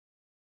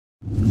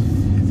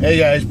Hey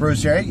guys,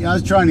 Bruce here. I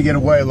was trying to get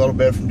away a little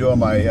bit from doing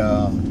my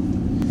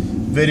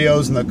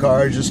videos in the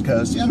car just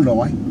because, I don't know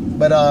why.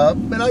 But I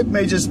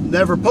may just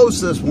never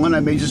post this one. I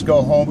may just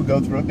go home and go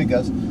through it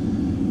because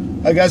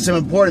I got some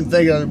important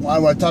things I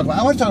want to talk about.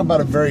 I want to talk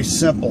about a very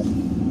simple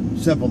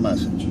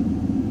message.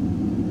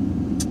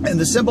 And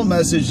the simple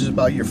message is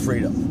about your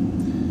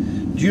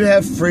freedom. Do you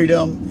have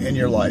freedom in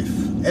your life?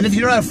 And if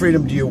you don't have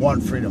freedom, do you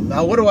want freedom?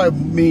 Now, what do I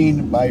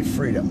mean by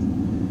freedom?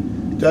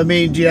 Do I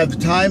mean, do you have the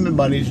time and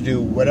money to do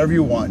whatever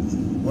you want,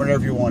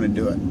 whenever you want to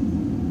do it?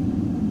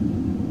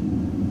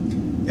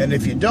 And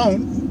if you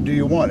don't, do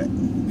you want it?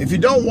 If you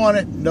don't want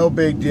it, no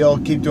big deal.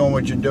 Keep doing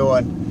what you're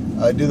doing.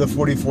 Do the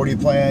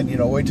 40-40 plan. You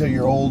know, wait till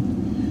you're old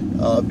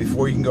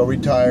before you can go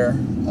retire.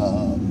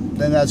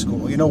 Then that's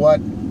cool. You know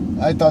what?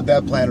 I thought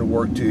that plan would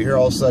work too. Here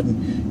all of a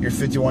sudden, you're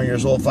 51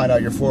 years old, find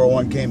out your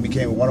 401k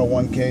became a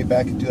 101k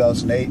back in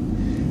 2008.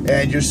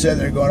 And you're sitting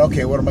there going,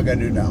 okay, what am I going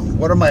to do now?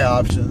 What are my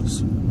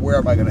options? Where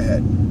am I going to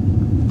head?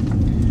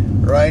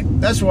 Right?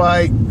 That's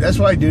why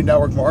I do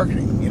network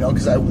marketing, you know,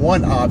 because I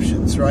want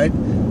options, right?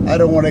 I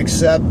don't want to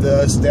accept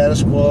the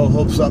status quo,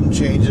 hope something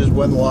changes,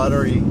 win the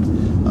lottery. You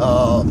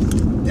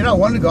know, I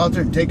wanted to go out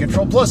there and take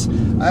control. Plus,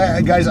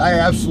 guys, I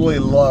absolutely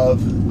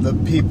love the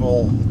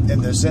people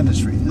in this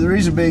industry. The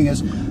reason being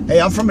is, hey,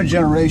 I'm from a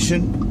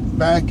generation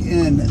back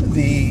in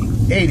the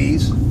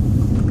 80s,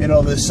 you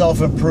know, the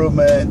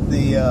self-improvement,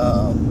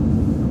 the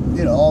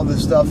you know, all the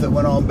stuff that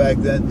went on back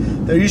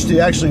then. There used to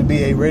actually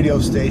be a radio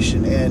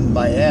station in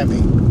Miami.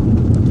 It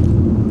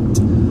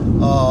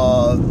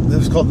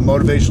was called the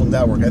Motivational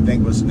Network, I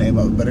think was the name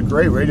of it. But a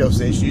great radio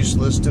station. You used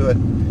to listen to it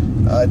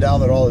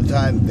down there all the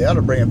time. They ought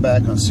to bring it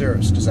back on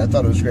Sirius because I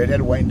thought it was great. It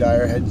had Wayne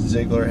Dyer, had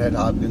Ziegler, had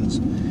Hopkins.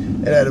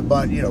 It had a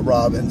bunch, you know,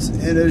 Robbins.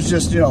 And it was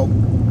just, you know,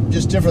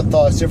 just different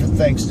thoughts, different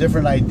things,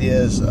 different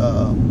ideas.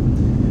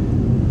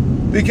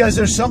 Because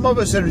there's some of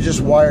us that are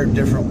just wired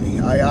differently.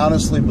 I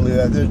honestly believe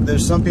that.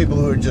 There's some people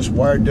who are just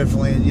wired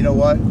differently, and you know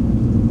what?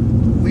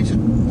 We just,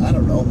 I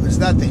don't know. It's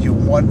not that you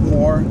want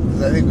more.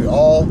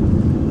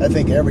 I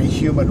think every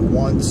human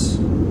wants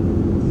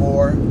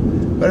more.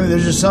 But I mean,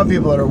 there's just some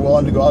people that are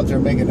willing to go out there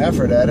and make an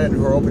effort at it, and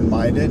who are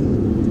open-minded,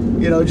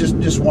 and, you know,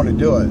 just want to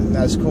do it, and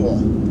that's cool.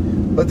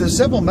 But the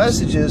simple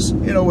message is,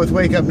 you know, with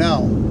Wake Up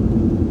Now,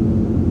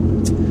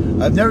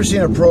 I've never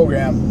seen a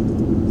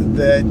program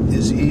that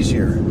is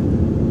easier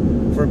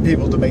for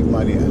people to make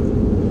money at.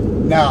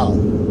 Now,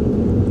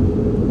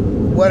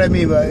 what I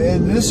mean by,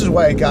 and this is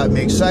why it got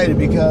me excited,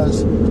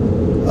 because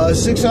a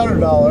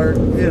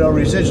 $600, you know,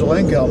 residual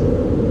income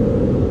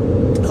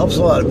helps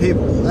a lot of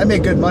people. I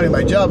make good money in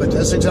my job, but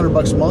that's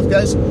 $600 a month,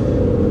 guys.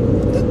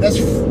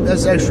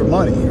 That's extra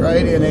money,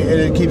 right? And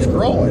it keeps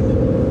growing.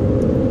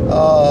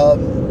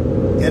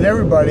 And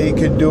everybody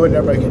could do it, and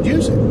everybody could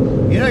use it.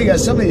 You know, you got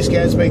some of these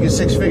guys making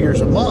 6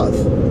 figures a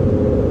month,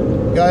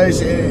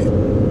 guys.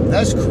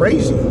 That's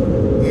crazy.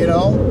 You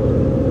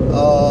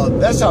know,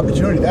 that's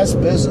opportunity, that's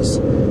business,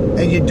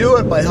 and you do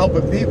it by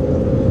helping people.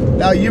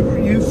 Now you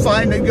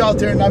find that you go out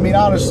there, and I mean,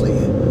 honestly,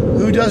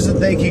 who doesn't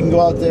think you can go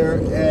out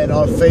there and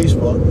on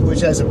Facebook,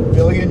 which has 1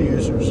 billion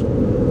users,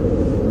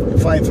 and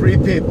find 3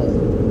 people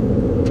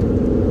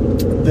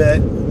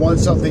that want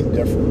something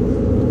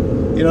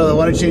different? You know, they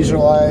want to change their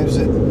lives,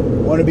 that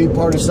want to be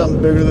part of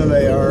something bigger than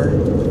they are.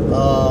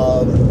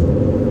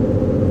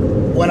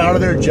 Went out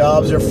of their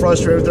jobs, they're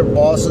frustrated with their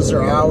bosses,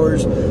 their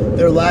hours,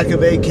 their lack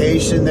of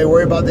vacation. They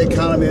worry about the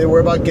economy. They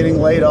worry about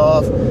getting laid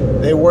off.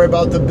 They worry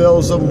about the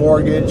bills of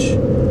mortgage.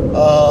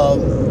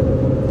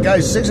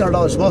 Guys,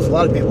 $600 a month, a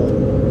lot of people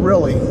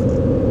really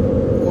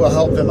will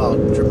help them out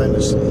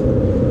tremendously.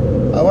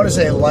 I want to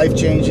say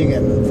life-changing,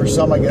 and for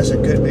some, I guess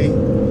it could be.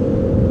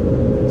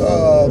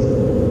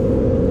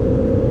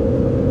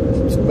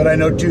 But I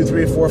know 2,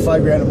 3, 4,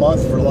 5 grand a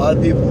month for a lot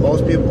of people,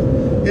 most people,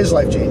 is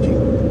life-changing.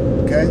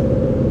 Okay?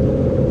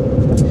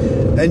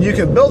 And you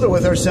can build it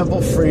with our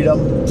simple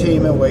freedom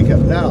team and Wake Up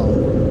Now.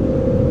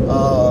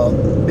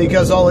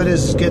 Because all it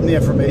is getting the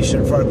information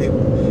in front of people.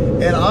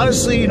 And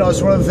honestly, you know,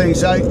 it's one of the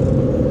things I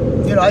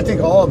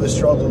think all of us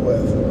struggle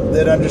with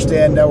that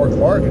understand network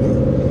marketing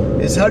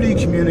is how do you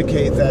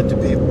communicate that to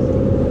people,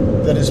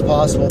 that it's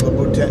possible, the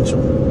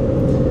potential.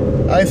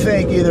 I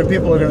think either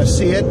people are going to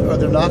see it or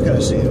they're not going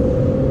to see it.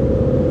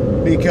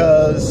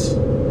 Because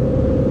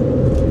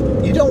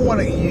you don't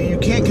want to, you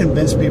can't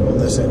convince people in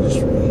this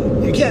industry.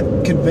 You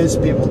can't convince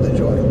people to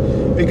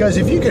join. Because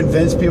if you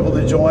convince people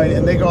to join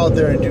and they go out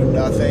there and do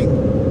nothing,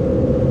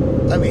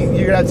 I mean,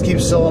 you're going to have to keep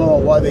selling them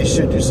on why they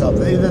should do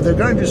something. Either they're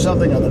going to do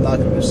something or they're not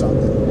going to do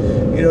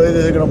something. You know,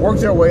 either they're going to work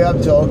their way up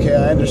to, okay,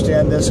 I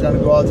understand this, I'm going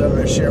to go out there, I'm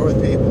going to share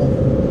with people.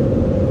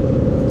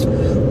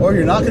 Or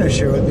you're not going to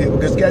share with people.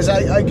 Because, guys,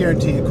 I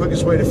guarantee you, the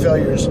quickest way to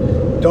failure is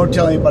don't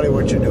tell anybody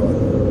what you're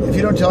doing. If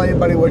you don't tell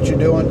anybody what you're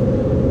doing,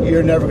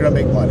 you're never going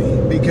to make money.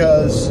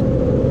 Because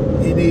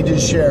you need to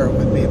share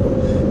with people.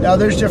 Now,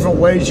 there's different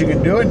ways you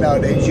can do it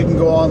nowadays. You can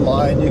go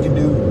online. You can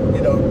do,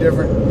 you know,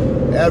 different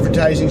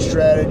advertising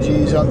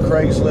strategies on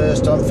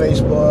Craigslist, on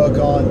Facebook,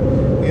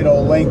 on, you know,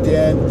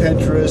 LinkedIn,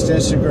 Pinterest,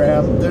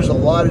 Instagram. There's a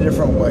lot of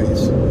different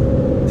ways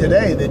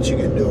today that you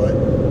can do it.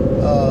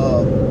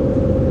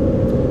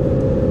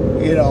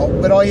 You know,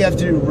 but all you have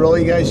to do,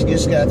 really, guys, you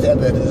just got to have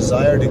that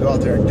desire to go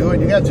out there and do it.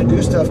 You have to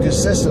do stuff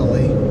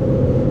consistently,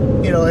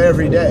 you know,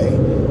 every day.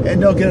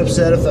 And don't get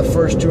upset if the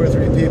first 2 or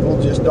 3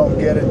 people just don't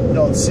get it,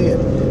 don't see it.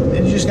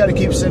 And you just got to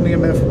keep sending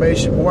them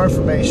information, more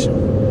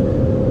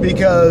information.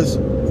 Because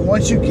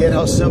once you get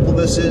how simple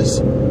this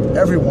is,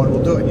 everyone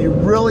will do it. You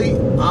really,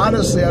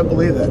 honestly, I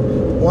believe that.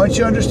 Once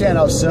you understand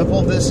how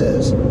simple this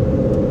is,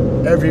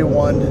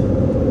 everyone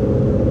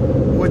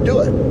would do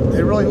it.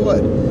 They really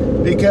would.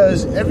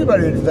 Because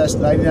everybody would invest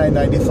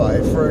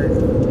 $99.95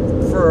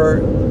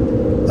 for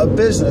a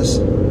business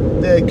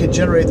that could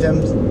generate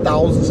them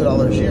thousands of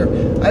dollars a year.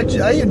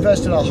 I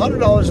invested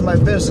 $100 in my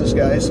business,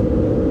 guys.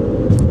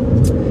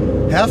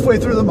 Halfway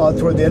through the month,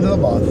 toward the end of the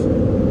month,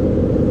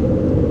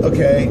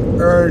 okay,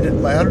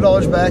 earned my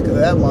 $100 back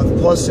that month,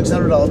 plus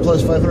 $600,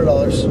 plus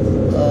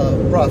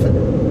 $500 profit,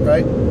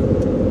 right?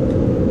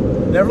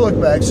 Never looked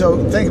back. So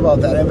think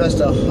about that. I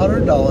invested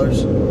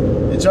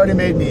 $100. It's already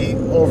made me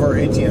over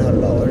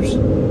 $1,800,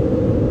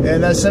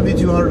 and that's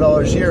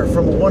 $7,200 a year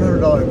from a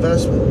 $100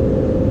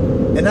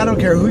 investment. And I don't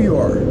care who you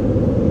are,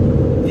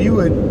 you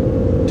would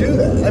do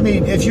that. I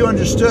mean, if you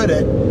understood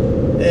it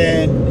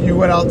and you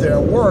went out there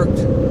and worked,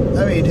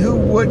 I mean, who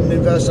wouldn't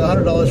invest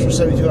 $100 for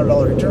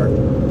 $7,200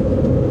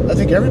 return? I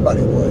think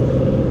everybody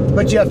would.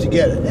 But you have to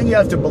get it, and you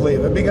have to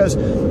believe it, because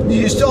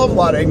you still have a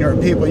lot of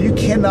ignorant people. You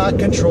cannot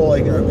control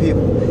ignorant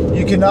people.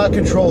 You cannot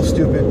control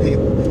stupid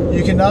people.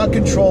 You cannot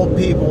control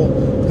people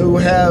who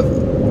have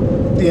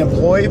the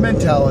employee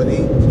mentality,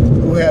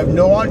 who have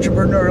no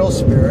entrepreneurial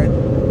spirit,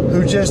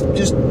 who just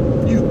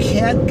you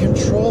can't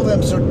control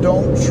them, so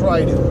don't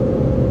try to,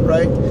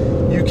 right?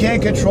 You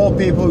can't control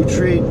people who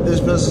treat this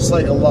business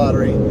like a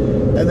lottery,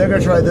 and they're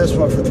going to try this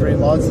one for 3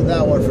 months, and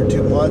that one for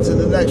 2 months, and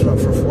the next one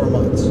for 4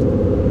 months,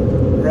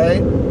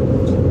 right?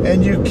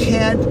 And you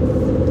can't,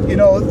 you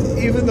know,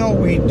 even though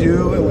we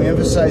do, and we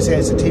emphasize, hey,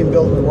 it's a team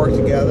build, we work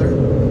together,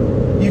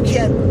 you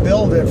can't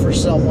build it for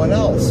someone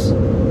else,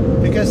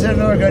 because they're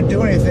not going to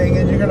do anything,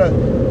 and you're gonna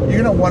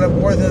want it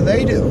more than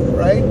they do,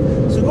 right?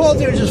 So go out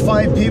there and just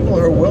find people who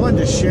are willing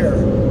to share.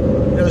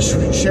 You know,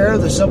 share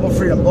the Simple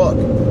Freedom book.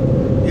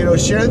 You know,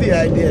 share the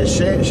idea,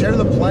 share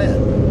the plan.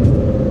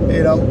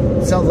 You know,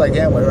 it sounds like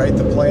Amway, right?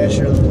 The plan,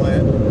 share the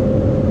plan.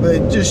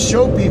 But just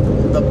show people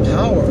the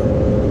power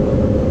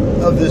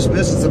of this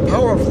business, the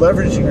power of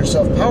leveraging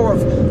yourself, power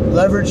of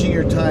leveraging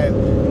your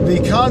time, the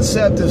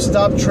concept of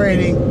stop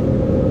trading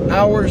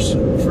hours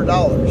for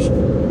dollars.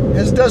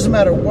 Because it doesn't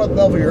matter what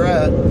level you're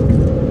at,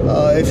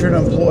 if you're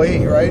an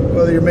employee, right?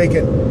 Whether you're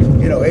making,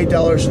 you know,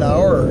 $8 an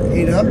hour or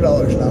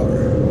 $800 an hour.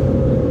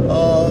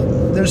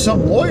 There's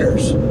some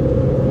lawyers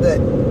that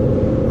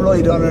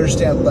really don't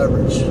understand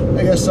leverage.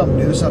 I guess some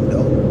do, some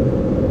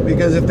don't.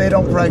 Because if they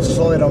don't practice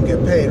law, they don't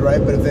get paid,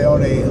 right? But if they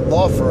own a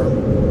law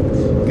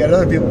firm, got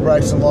other people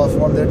practicing law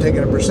for them, they're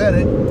taking a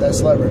percentage.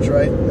 That's leverage,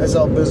 right? That's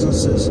how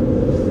businesses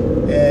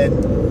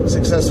and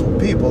successful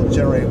people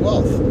generate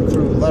wealth,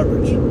 through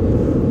leverage.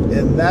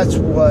 And that's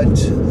what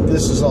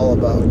this is all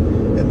about.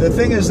 And the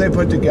thing is, they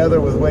put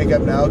together with Wake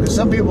Up Now, because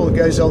some people,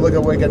 guys, they'll look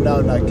at Wake Up Now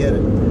and not get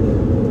it.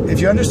 If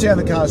you understand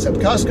the concept,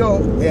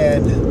 Costco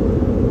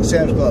and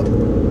Sam's Club,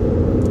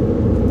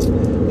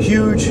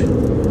 huge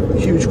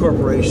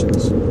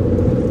corporations.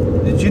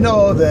 Did you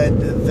know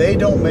that they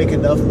don't make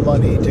enough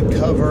money to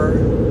cover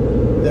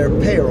their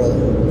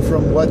payroll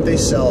from what they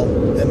sell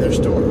in their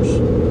stores?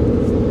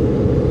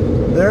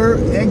 Their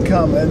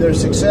income and their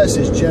success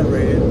is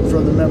generated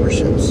from the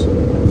memberships,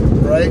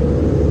 right?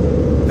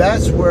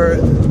 That's where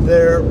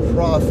their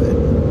profit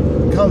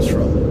comes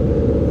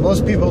from.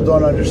 Most people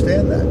don't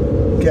understand that,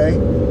 okay?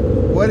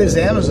 What is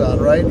Amazon,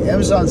 right?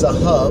 Amazon's a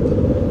hub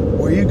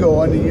where you go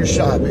on and you're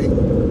shopping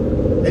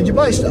and you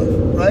buy stuff,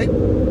 right?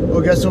 Well,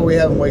 guess what we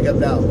have in Wake Up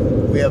Now?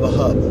 We have a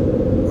hub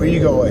where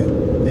you go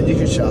in and you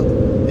can shop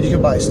and you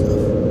can buy stuff.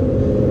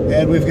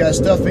 And we've got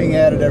stuff being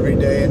added every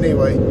day.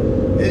 Anyway,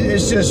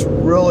 it's just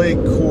really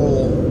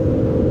cool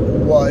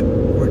what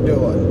we're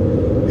doing.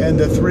 And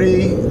the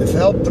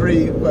help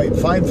three, wait,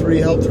 find 3,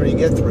 help 3,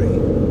 get 3.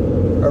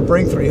 Or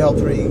bring 3, help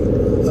 3.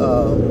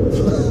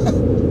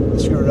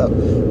 Screw it up.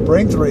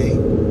 Bring 3,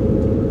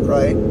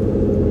 right?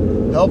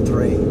 Help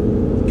 3,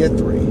 get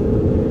 3.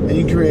 And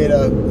you can create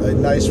a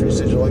nice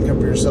residual income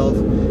for yourself.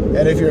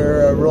 And if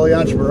you're a really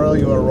entrepreneurial,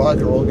 you want to rock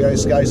and roll,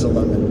 guys, sky's the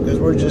limit. Because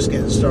we're just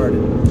getting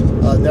started.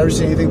 Never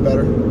seen anything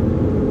better.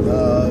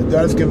 Don't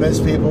have to convince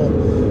people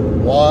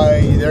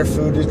why their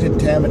food is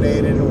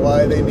contaminated and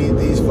why they need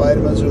these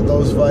vitamins or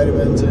those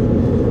vitamins,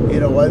 and you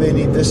know why they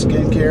need this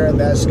skincare and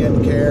that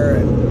skincare,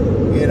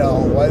 and you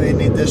know why they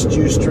need this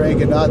juice drink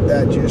and not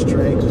that juice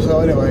drink. So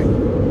anyway,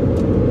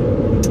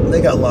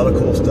 they got a lot of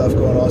cool stuff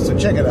going on, so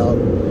check it out.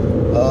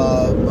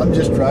 I'm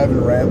just driving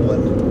and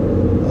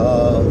rambling,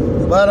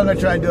 but I'm gonna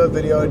try and do a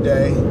video a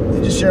day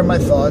and just share my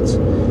thoughts.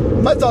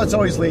 My thoughts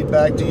always lead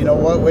back to, you know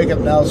what, Wake Up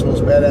Now is the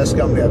most badass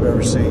company I've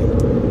ever seen.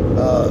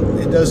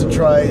 It doesn't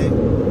try,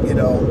 you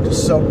know, to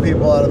soak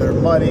people out of their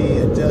money.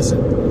 It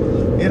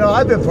doesn't, you know,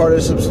 I've been part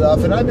of some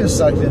stuff and I've been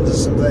sucked into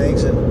some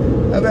things,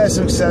 and I've had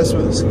some success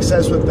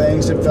with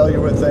things and failure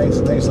with things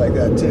and things like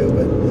that too.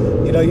 But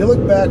you know, you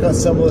look back on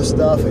some of the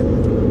stuff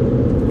and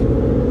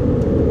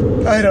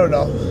I don't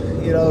know.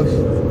 You know,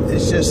 it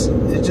just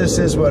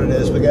is what it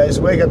is. But guys,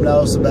 Wake Up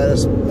Now is the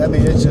best. I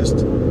mean,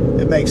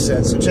 it makes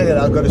sense. So check it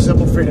out. Go to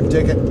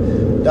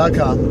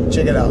simplefreedomticket.com.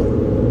 Check it out.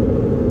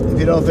 If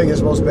you don't think it's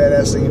the most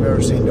badass thing you've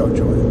ever seen, don't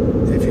join.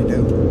 And if you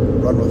do,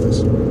 run with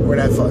us. We're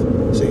gonna have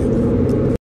fun. See you.